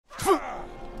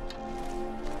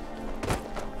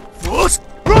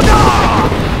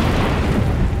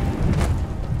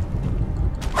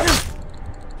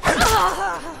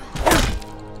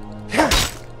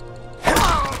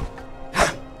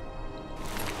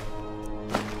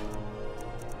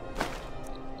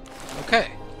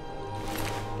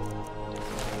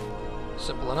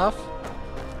Simple enough.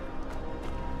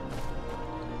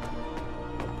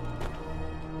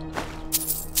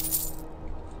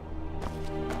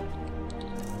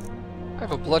 I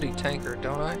have a bloody tankard,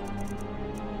 don't I?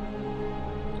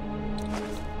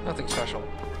 Nothing special.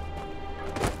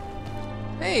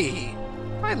 Hey!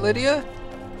 Hi, Lydia!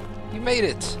 You made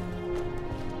it!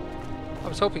 I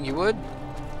was hoping you would.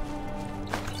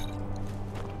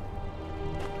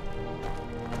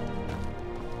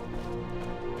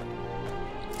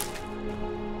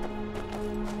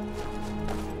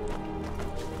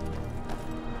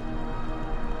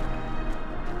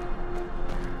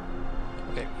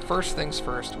 Okay, first things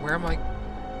first. Where am I?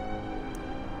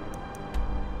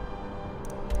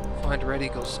 Find Red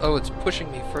Eagles. Oh, it's pushing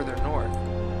me further north.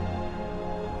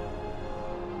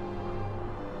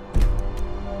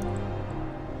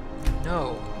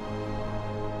 No.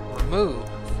 Remove.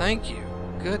 Thank you.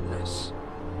 Goodness.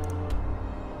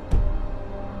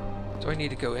 Do I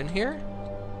need to go in here?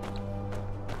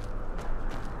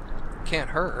 Can't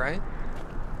hurt, right?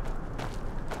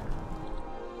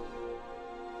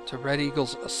 To Red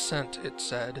Eagle's Ascent, it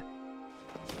said.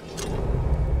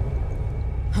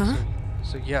 Huh?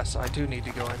 So yes, I do need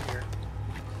to go in here.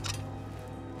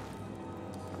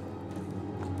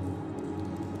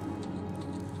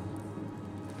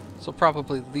 This will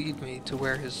probably lead me to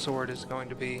where his sword is going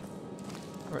to be,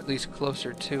 or at least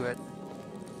closer to it.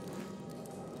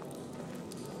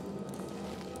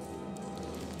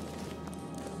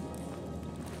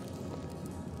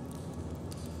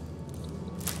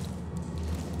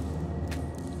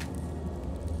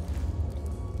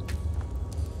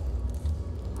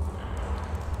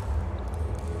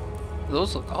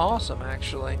 Those look awesome,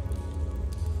 actually.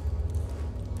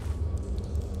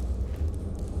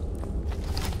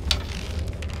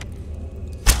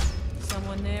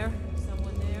 Someone there?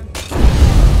 Someone there?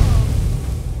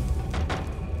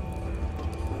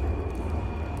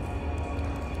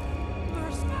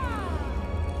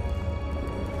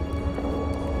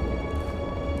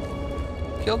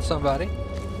 Killed somebody.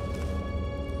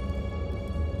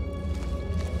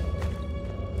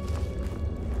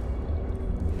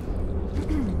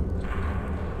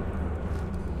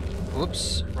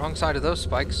 Whoops, wrong side of those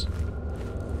spikes.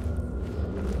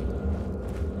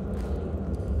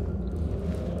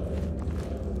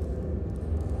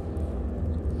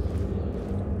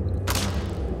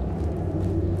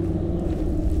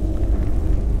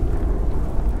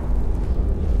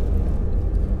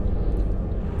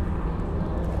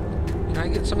 Can I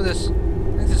get some of this? I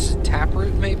think this is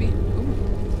taproot, maybe?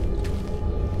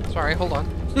 Ooh. Sorry, hold on.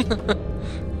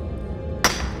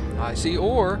 I see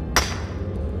ore.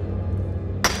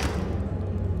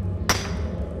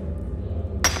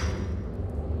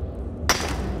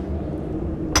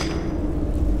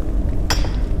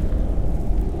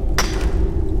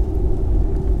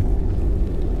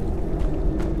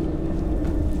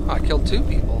 I killed 2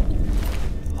 people.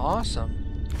 Awesome.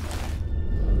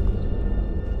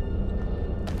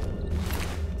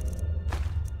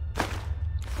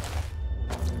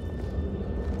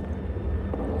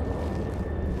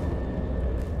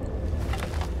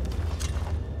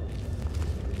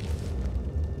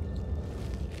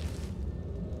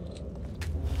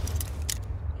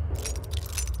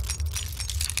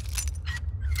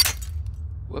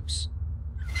 Whoops.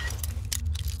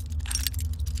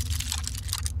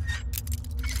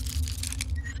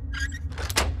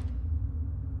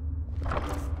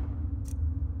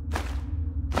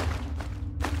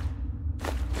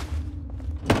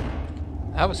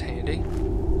 That was handy.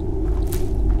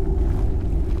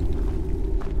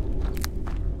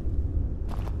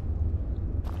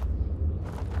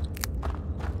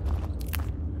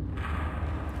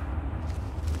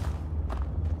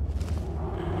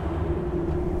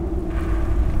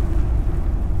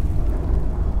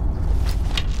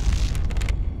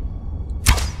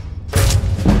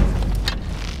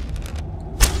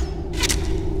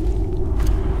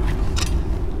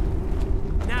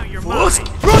 Now you're mine.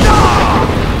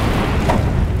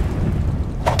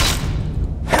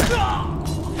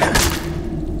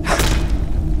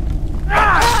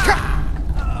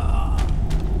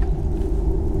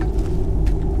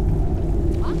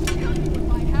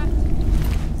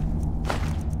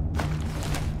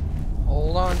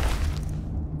 Hold on.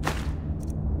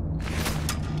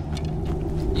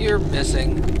 You're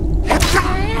missing.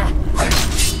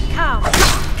 Come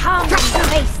and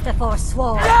face the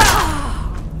Forsworn.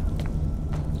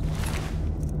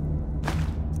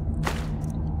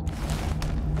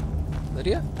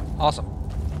 Lydia? Awesome.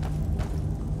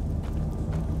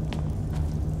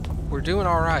 We're doing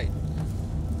alright.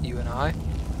 You and I.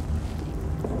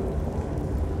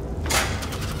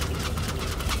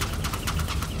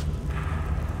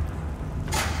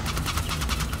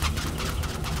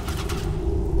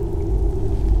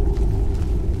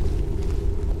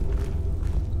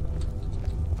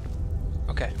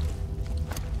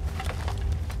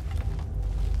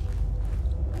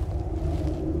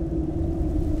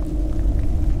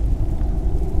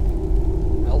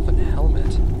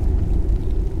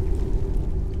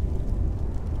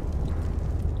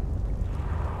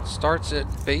 Starts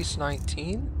at base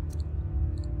 19?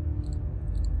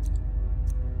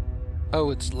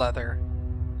 Oh, it's leather.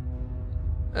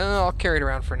 I'll carry it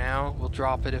around for now. We'll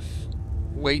drop it if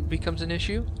weight becomes an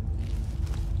issue.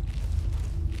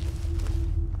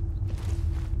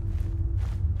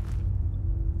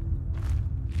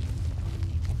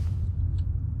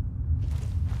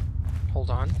 Hold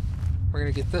on. We're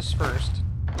gonna get this first.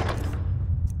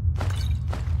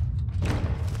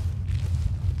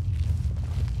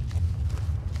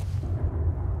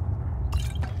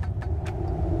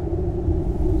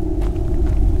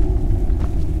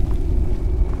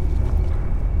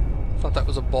 Thought that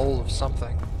was a bowl of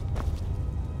something.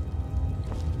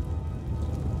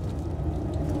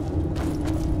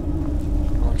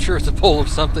 Well, I'm sure it's a bowl of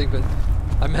something, but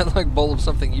I meant like bowl of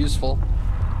something useful.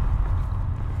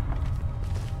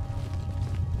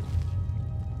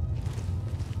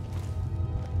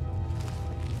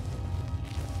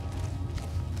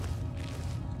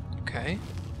 Okay.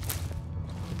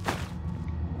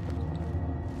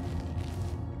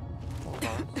 Hold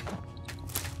on.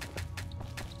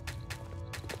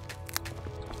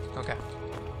 Okay.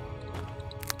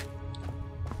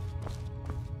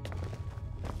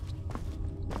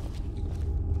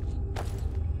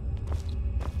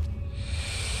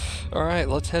 All right,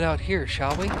 let's head out here,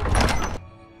 shall we?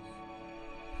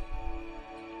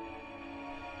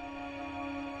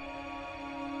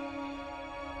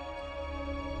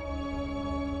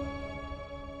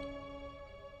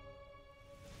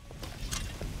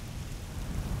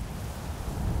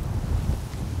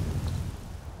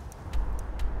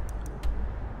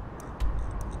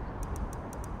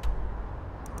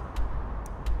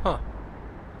 Huh.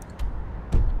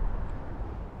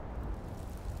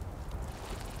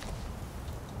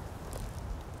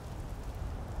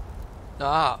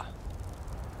 Ah.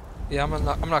 Yeah, I'm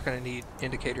not gonna need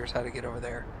indicators how to get over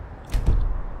there.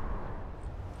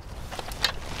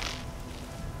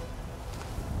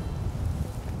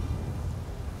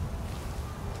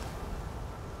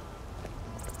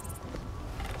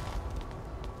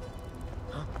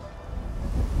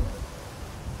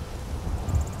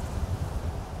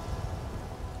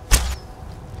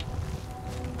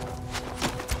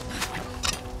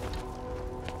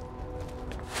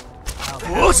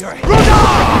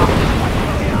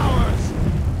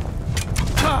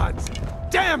 Gods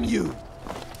damn you!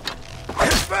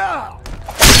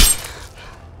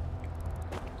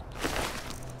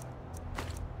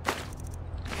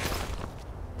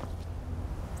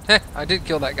 Heh, I did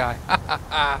kill that guy. Ha ha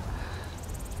ha.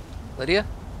 Lydia?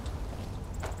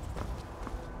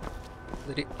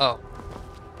 Lydia? Oh.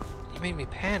 You made me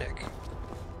panic.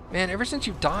 Man, ever since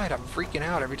you died, I'm freaking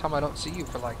out every time I don't see you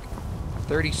for like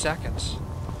 30 seconds.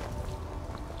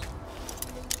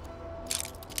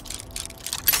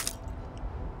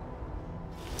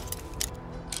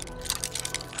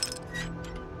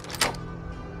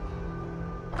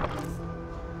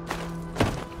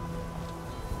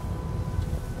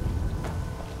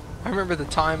 I remember the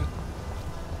time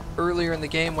earlier in the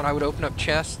game when I would open up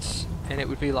chests and it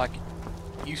would be like,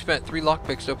 you spent 3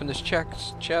 lockpicks to open this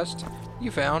chest,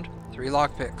 you found 3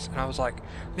 lockpicks. And I was like,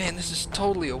 man, this is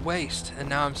totally a waste. And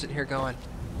now I'm sitting here going,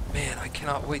 man, I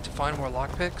cannot wait to find more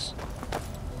lockpicks.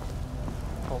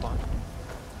 Hold on.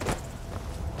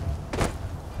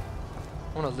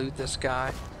 I want to loot this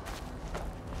guy.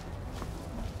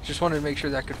 Just wanted to make sure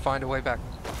that I could find a way back.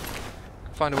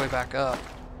 Up.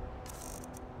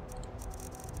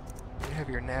 You have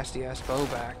your nasty ass bow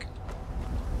back.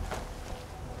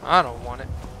 I don't want it.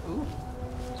 Ooh.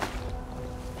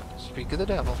 Speak of the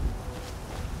devil.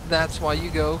 That's why you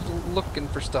go looking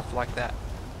for stuff like that.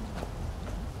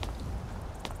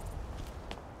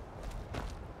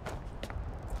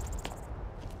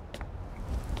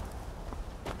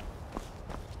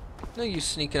 No use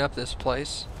sneaking up this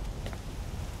place.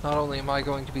 Not only am I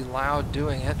going to be loud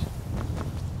doing it,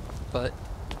 but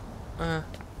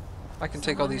I can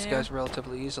take all these guys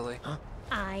relatively easily.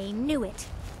 I knew it.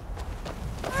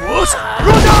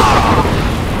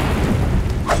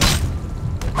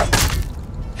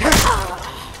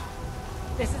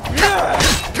 This is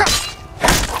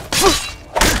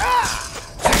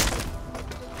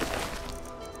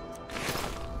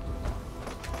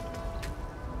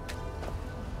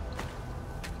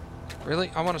Really?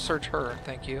 I want to search her,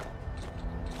 thank you.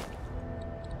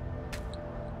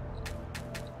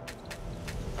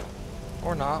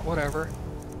 Or not, whatever.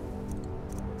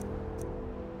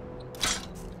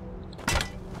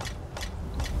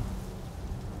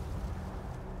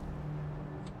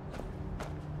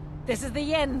 This is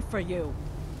the end for you.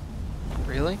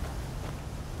 Really?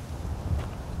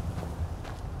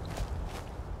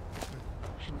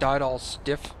 She died all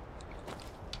stiff.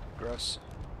 Gross.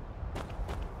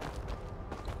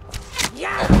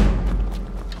 Yeah.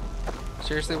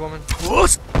 Seriously, woman?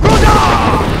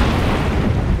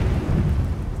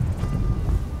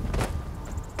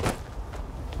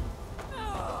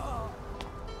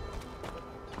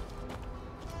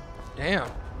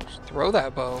 Damn. Just throw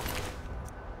that bow.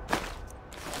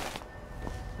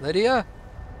 Lydia?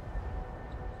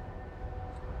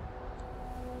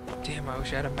 Damn, I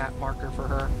wish I had a map marker for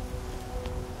her.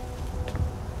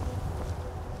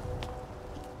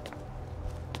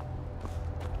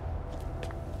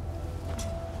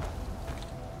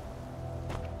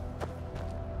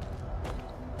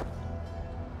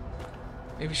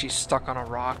 Maybe she's stuck on a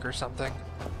rock or something.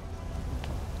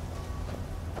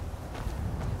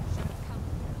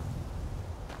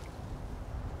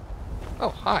 Oh,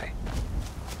 hi.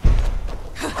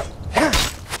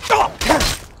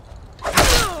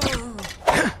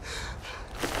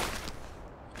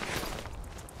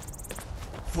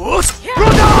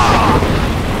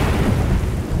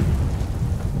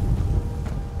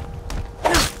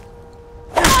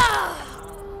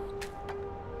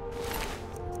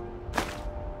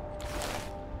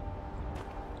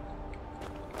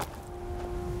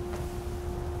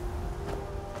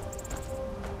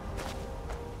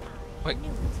 Wait.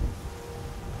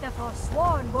 The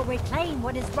Forsworn will reclaim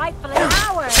what is rightfully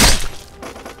ours.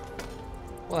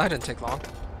 Well, that didn't take long.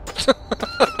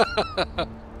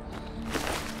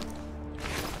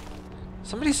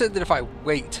 Somebody said that if I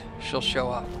wait, she'll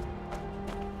show up.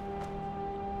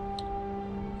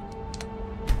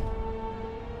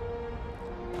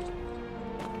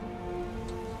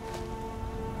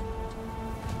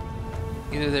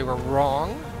 Either they were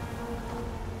wrong,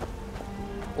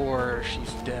 or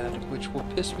she's dead, which will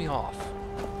piss me off.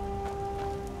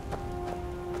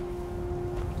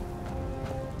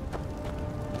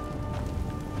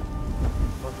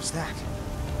 What was that?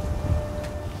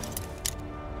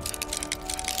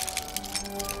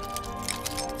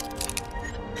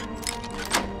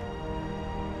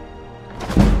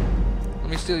 Let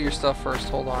me steal your stuff first,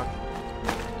 hold on.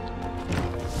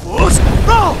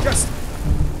 No! Just...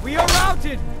 We are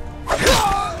routed!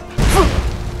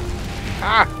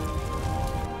 Ah!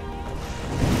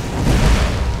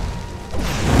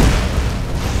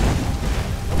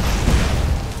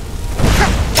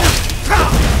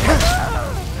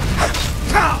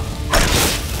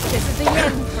 This is the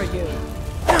end for you.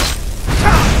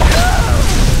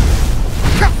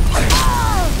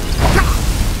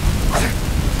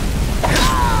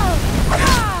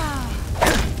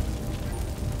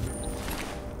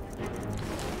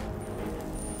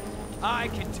 I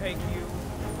can take you.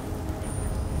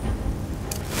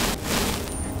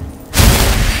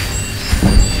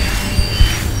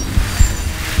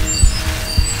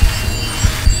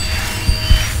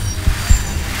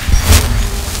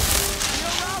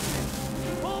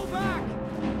 Pull back!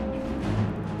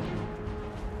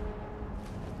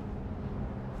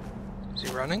 Is he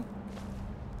running?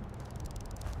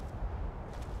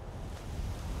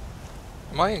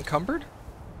 Am I encumbered?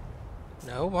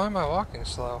 No, why am I walking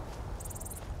slow?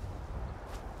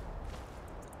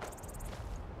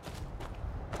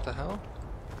 What the hell?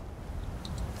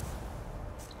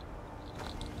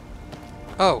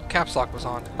 Oh, caps lock was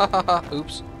on. Ha ha ha,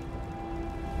 oops.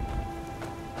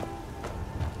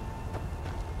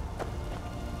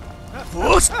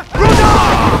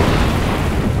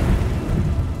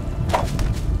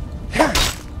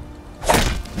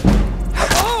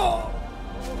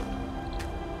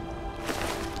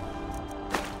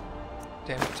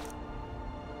 Damn it.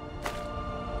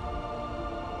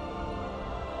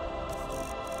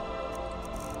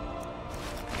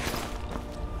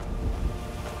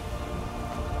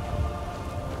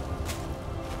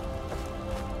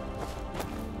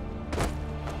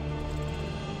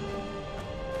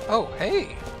 Oh,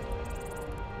 hey!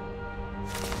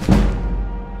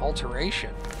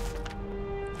 Alteration.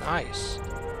 Nice.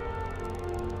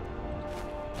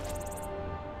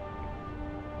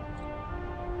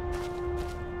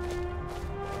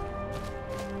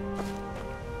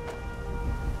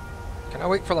 Can I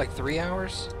wait for like 3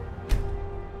 hours?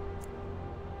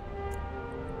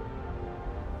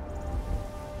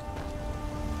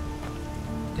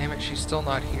 Damn it, she's still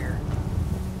not here.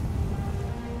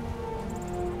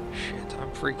 Shit,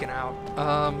 I'm freaking out.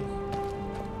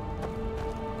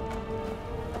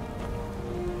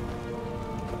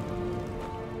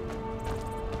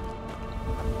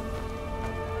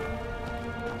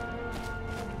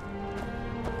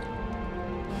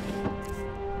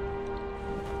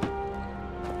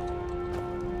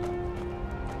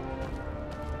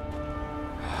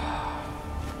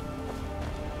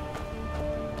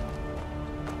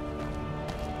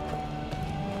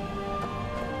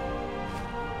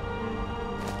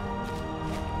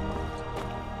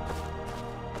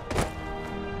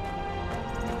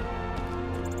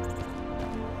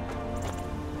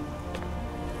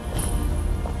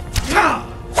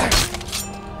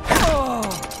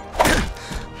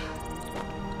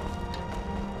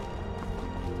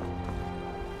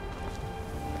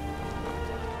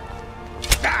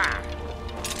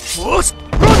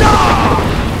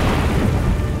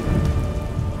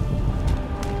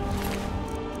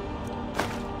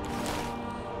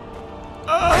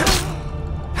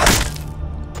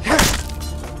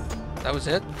 That was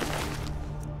it?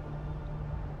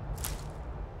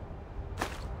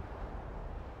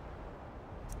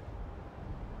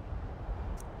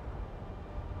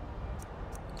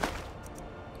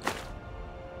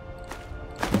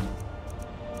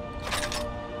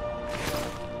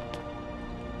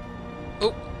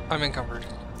 Oh, I'm encumbered.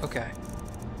 Okay.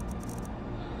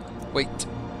 Wait.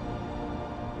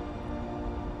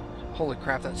 Holy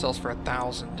crap, that sells for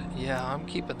 1,000. Yeah, I'm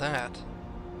keeping that.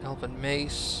 Elven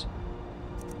mace.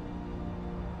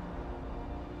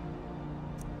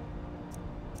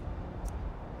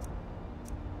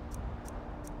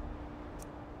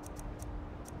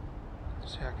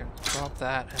 See, I can drop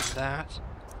that and that.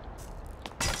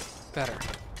 Better.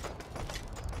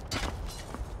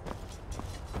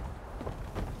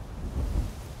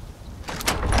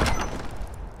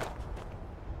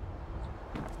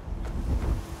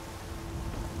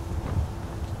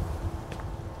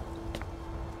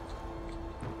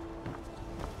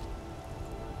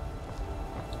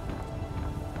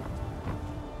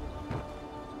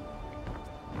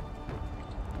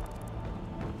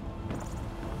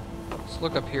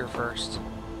 Look up here first.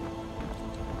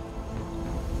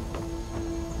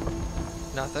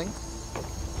 Nothing.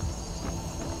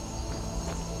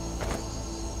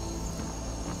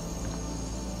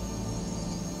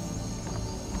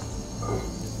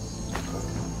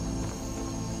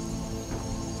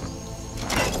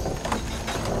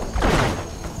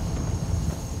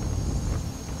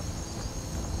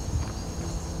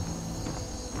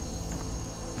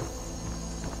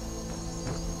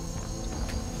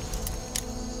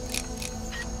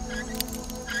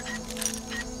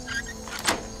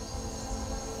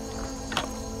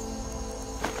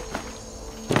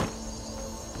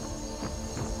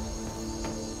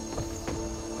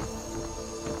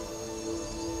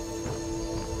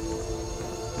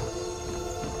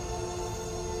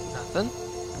 Nothing.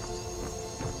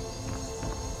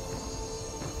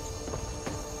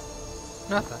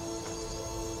 Nothing.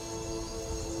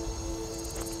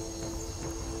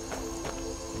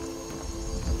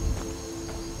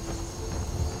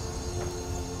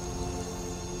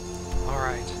 All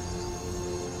right.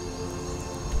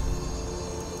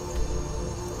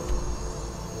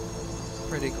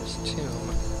 Red Eagle's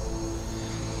tomb.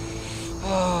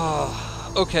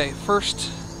 Oh, okay, first.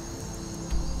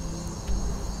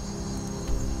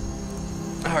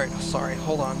 Alright, sorry,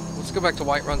 hold on. Let's go back to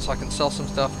Whiterun so I can sell some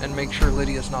stuff and make sure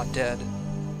Lydia's not dead.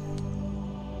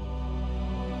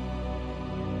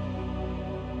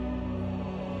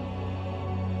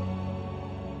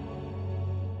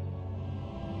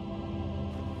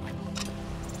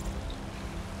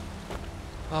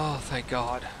 Oh, thank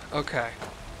God. Okay.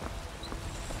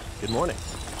 Good morning.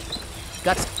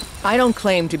 Guts. I don't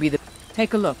claim to be the...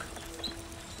 Take a look.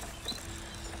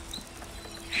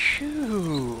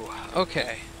 Shoo.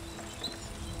 Okay.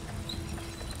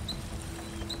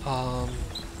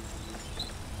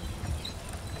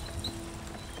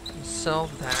 Sell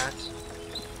that.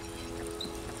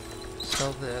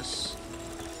 Sell this.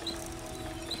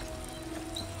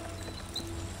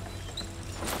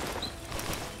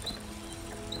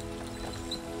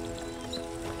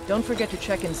 Don't forget to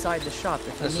check inside the shop if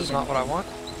you need This is not what I want.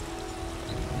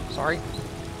 Sorry.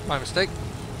 My mistake.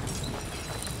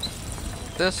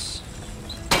 This.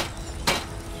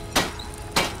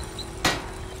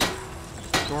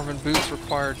 Dwarven boots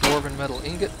require dwarven metal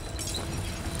ingot.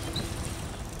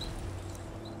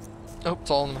 Oh,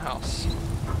 it's all in the house.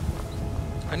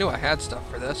 I knew I had stuff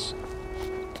for this.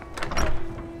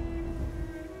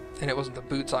 And it wasn't the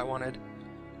boots I wanted.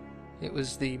 It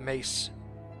was the mace.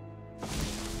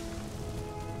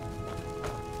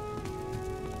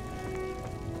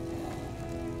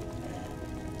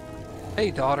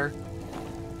 Hey, daughter.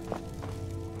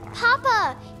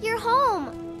 Papa, you're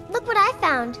home. Look what I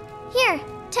found. Here,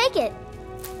 take it.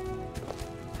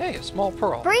 Hey, a small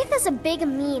pearl. Braitha's a big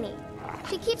meanie.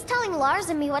 She keeps telling Lars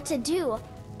and me what to do.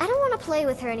 I don't want to play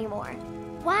with her anymore.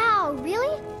 Wow,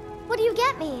 really? What do you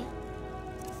get me?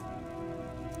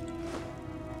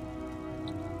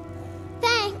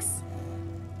 Thanks.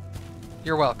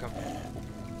 You're welcome.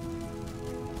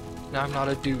 Now I'm not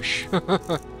a douche.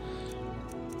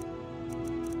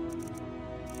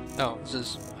 No, this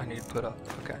is... I need to put up.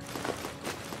 Okay.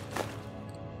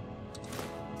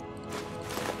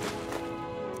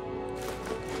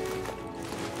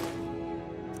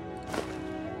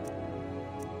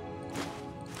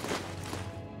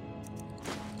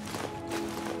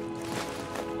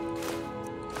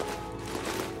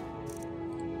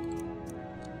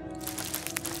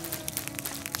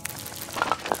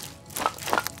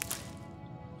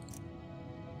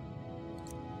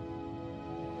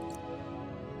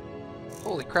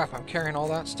 crap, I'm carrying all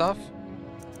that stuff?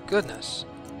 Goodness.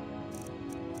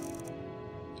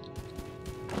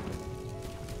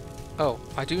 Oh,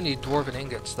 I do need dwarven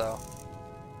ingots, though.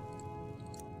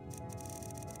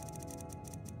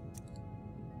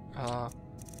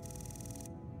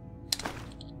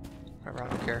 Whatever, I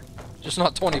don't care. Just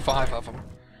not 25 of them.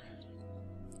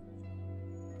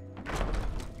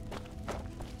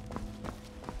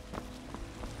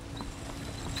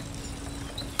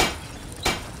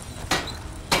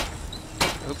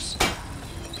 Oops.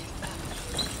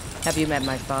 Have you met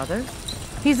my father?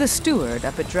 He's the steward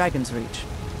up at Dragon's Reach.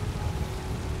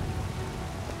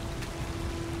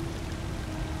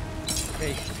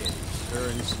 Take pity, sir,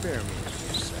 and spare me a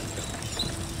few seconds.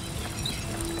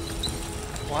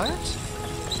 What?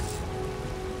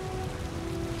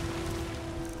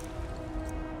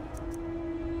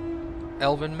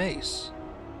 Elven mace.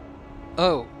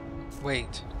 Oh,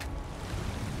 wait.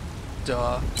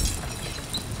 Duh.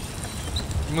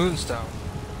 Moonstone.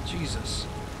 Jesus.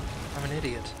 I'm an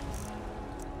idiot.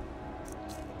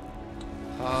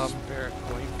 Spare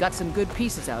point. Got some good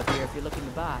pieces out here if you're looking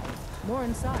to buy. More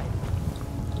inside.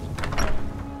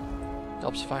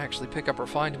 Helps if I actually pick up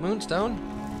refined moonstone.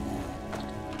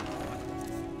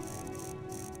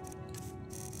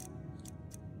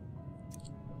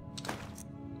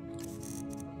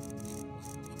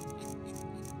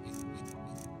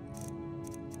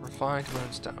 Refined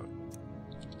moonstone.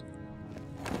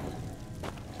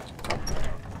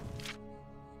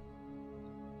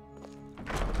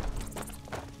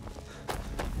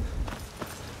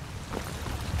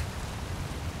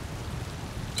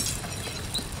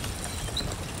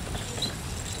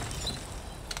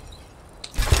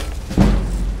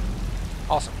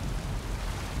 Awesome.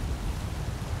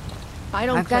 I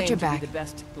don't I've got claim your to back. be the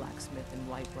best blacksmith in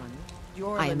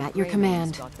Whiterun. I am at your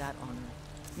command. Got that honor.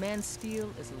 Man's steel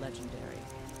is legendary.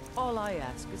 All I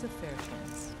ask is a fair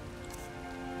chance.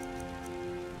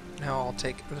 Now I'll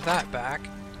take that back,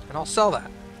 and I'll sell that.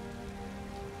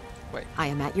 Wait, I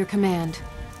am at your command.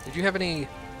 did you have any...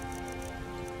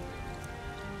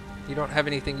 You don't have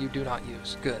anything you do not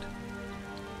use. Good.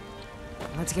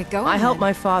 Let's get going. I help then.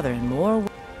 my father in more.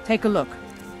 Take a look.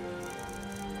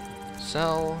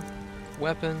 Sell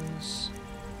weapons,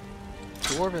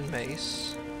 dwarven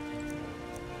mace,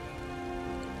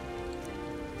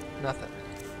 nothing.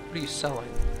 What are you selling?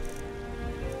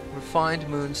 Refined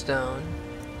moonstone.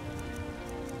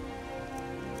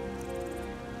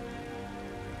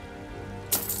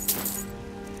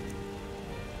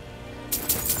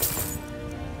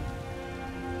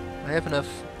 I have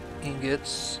enough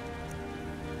ingots.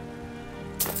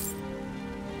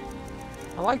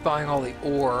 I like buying all the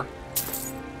ore,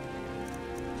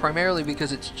 primarily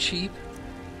because it's cheap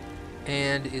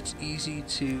and it's easy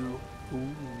to...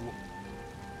 Ooh.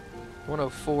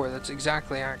 104, that's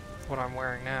exactly what I'm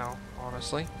wearing now,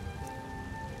 honestly.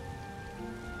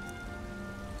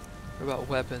 What about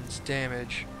weapons,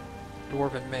 damage,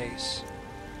 dwarven mace?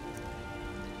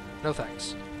 No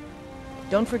thanks.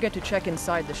 Don't forget to check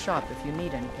inside the shop if you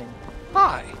need anything.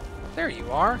 Hi! There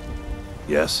you are.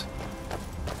 Yes.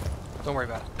 Don't worry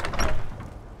about it.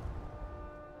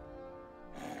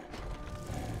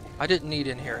 I didn't need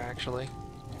in here, actually.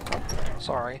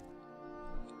 Sorry.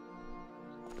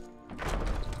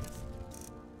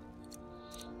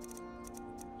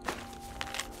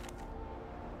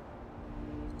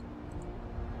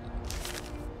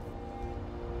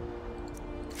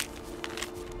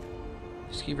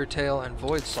 Skeever tail and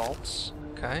void salts.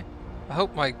 Okay. I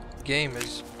hope my game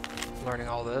is learning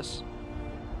all this.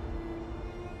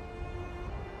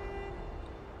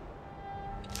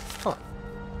 Huh.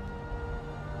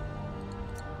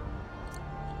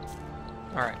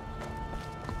 Alright.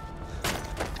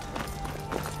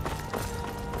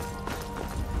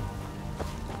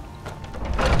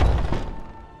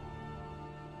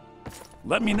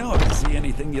 Let me know if you see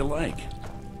anything you like.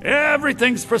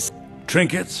 Everything's for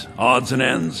trinkets, odds and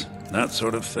ends, that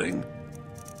sort of thing.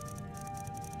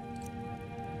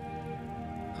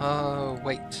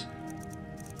 Wait.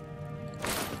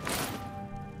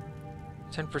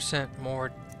 10%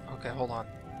 more. Okay, hold on.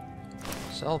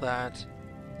 Sell that.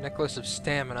 Necklace of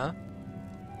stamina.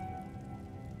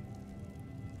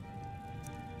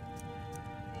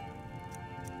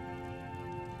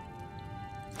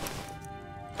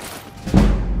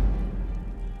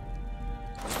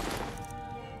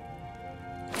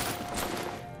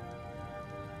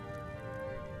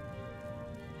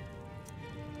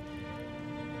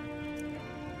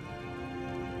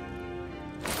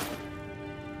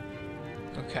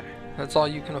 Okay, that's all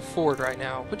you can afford right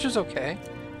now, which is okay.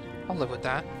 I'll live with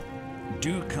that.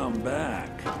 Do come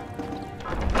back.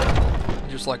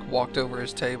 just like walked over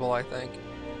his table, I think.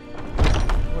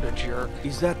 What a jerk.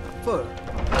 Is that fur?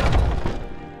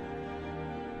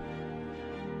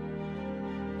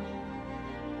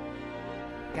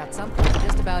 Got something for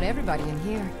just about everybody in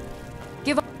here.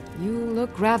 Give up. You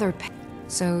look rather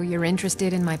so you're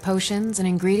interested in my potions and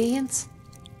ingredients?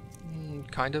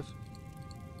 Kind of.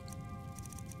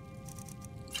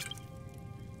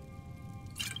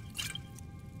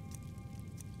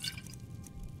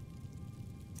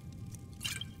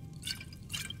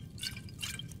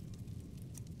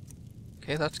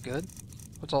 Okay, that's good.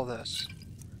 What's all this?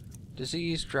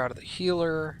 Disease, Drought of the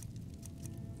Healer.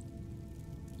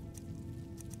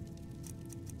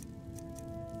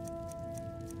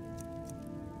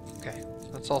 Okay,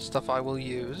 that's all stuff I will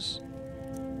use.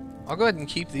 I'll go ahead and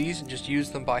keep these and just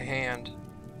use them by hand.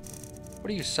 What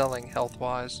are you selling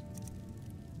health-wise?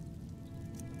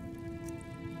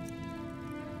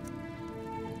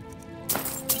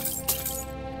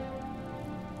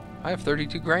 I have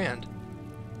 32 grand.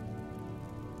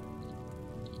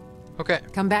 Okay.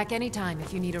 Come back anytime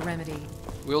if you need a remedy.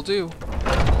 Will do.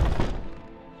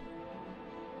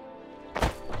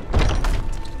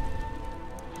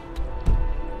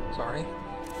 Sorry.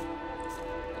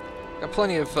 Got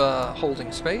plenty of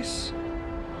holding space.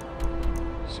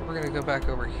 So we're gonna go back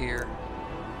over here.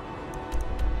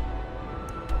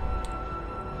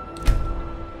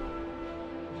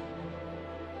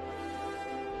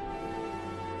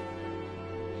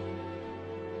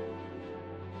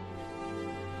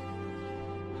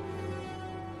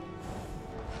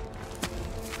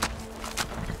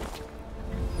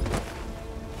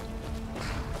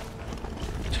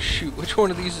 Shoot, which one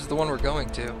of these is the one we're going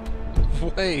to?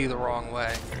 Way the wrong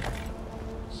way.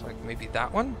 It's like maybe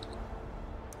that one?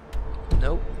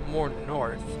 Nope, more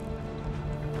north.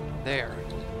 There.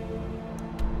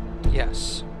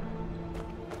 Yes.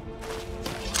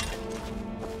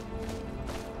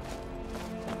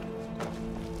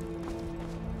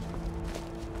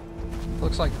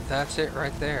 Looks like that's it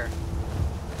right there.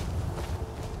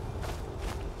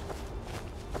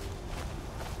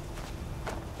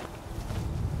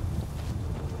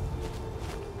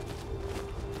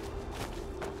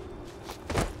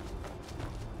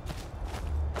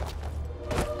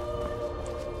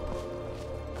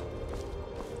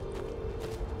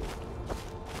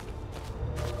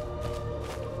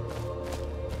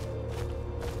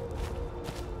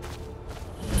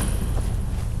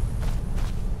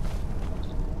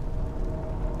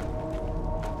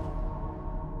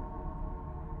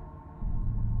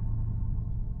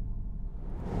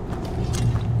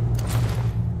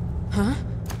 Huh?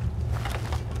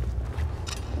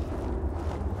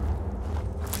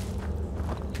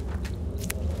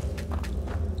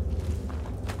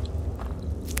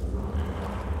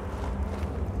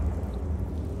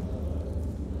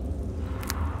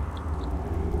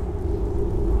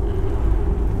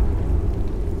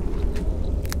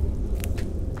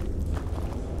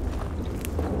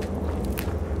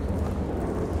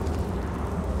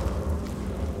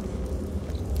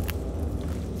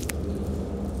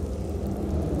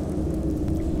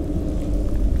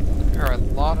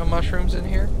 Lot of mushrooms in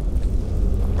here.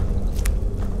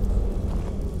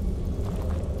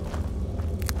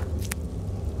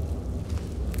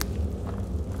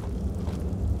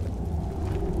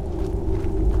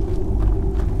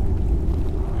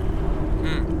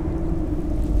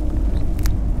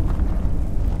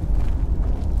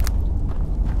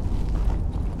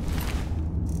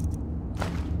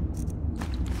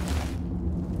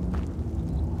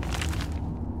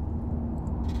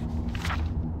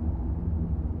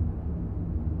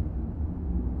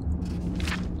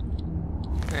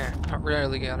 Not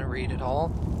really gonna read it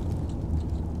all.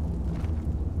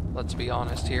 Let's be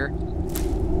honest here.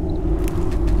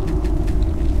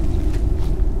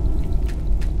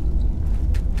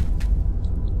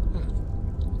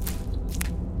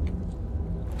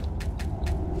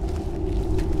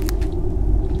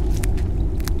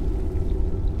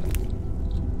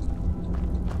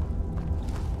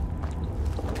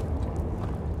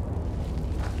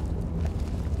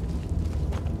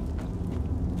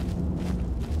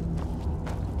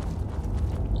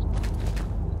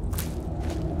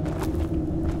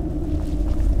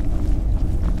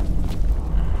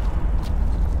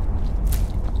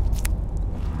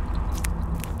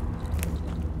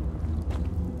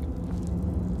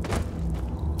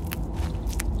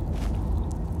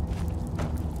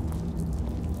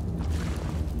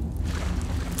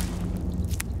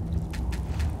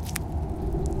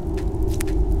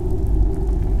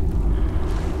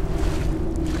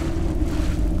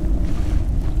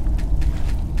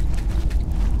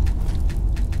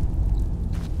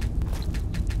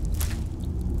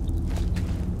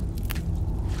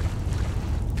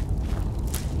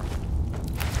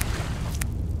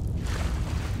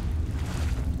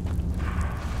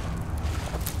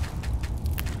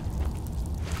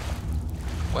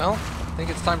 Well, I think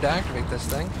it's time to activate this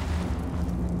thing.